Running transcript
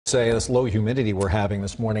Say this low humidity we're having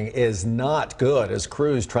this morning is not good as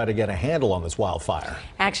crews try to get a handle on this wildfire.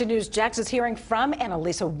 Action News Jax is hearing from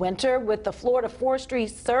Annalisa Winter with the Florida Forestry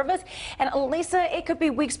Service. And Annalisa, it could be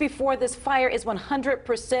weeks before this fire is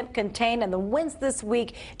 100% contained, and the winds this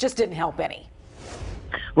week just didn't help any.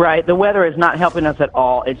 Right. The weather is not helping us at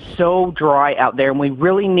all. It's so dry out there, and we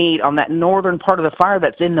really need, on that northern part of the fire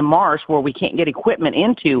that's in the marsh where we can't get equipment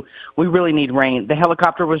into, we really need rain. The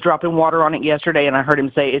helicopter was dropping water on it yesterday, and I heard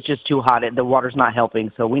him say it's just too hot. The water's not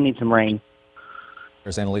helping, so we need some rain.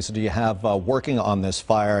 There's Annalisa, do you have working on this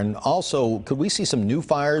fire? And also, could we see some new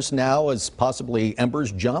fires now as possibly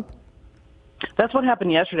embers jump? That's what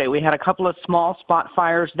happened yesterday. We had a couple of small spot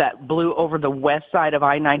fires that blew over the west side of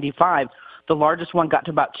I-95. The largest one got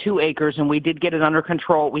to about 2 acres, and we did get it under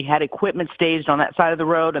control. We had equipment staged on that side of the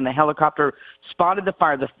road, and the helicopter spotted the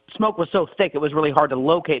fire. The smoke was so thick, it was really hard to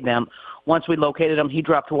locate them. Once we located them, he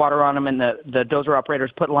dropped water on them, and the dozer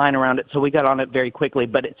operators put line around it, so we got on it very quickly.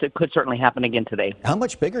 But it could certainly happen again today. How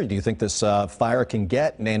much bigger do you think this fire can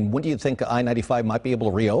get, and when do you think I-95 might be able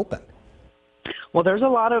to reopen? Well, there's a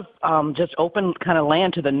lot of just open kind of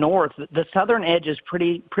land to the north. The southern edge is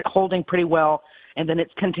holding pretty well, and then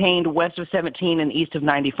it's contained west of 17 and east of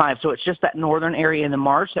 95. So it's just that northern area in the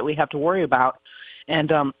marsh that we have to worry about.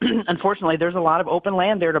 And unfortunately, there's a lot of open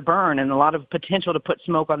land there to burn and a lot of potential to put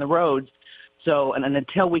smoke on the roads. So and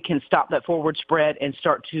until we can stop that forward spread and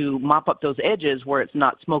start to mop up those edges where it's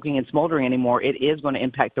not smoking and smoldering anymore, it is going to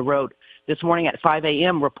impact the road. This morning at 5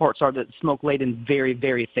 a.m., reports are that smoke laid in very,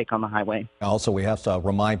 very thick on the highway. Also, we have to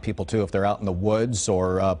remind people, too, if they're out in the woods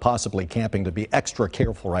or possibly camping, to be extra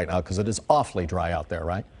careful right now because it is awfully dry out there,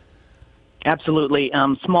 right? Absolutely.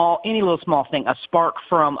 Any little small thing, a spark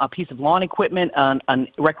from a piece of lawn equipment, a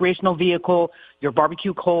recreational vehicle, your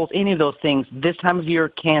barbecue coals, any of those things this time of year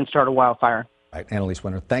can start a wildfire. All right, Annalisa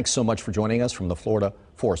Winter, thanks so much for joining us from the Florida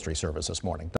Forestry Service this morning.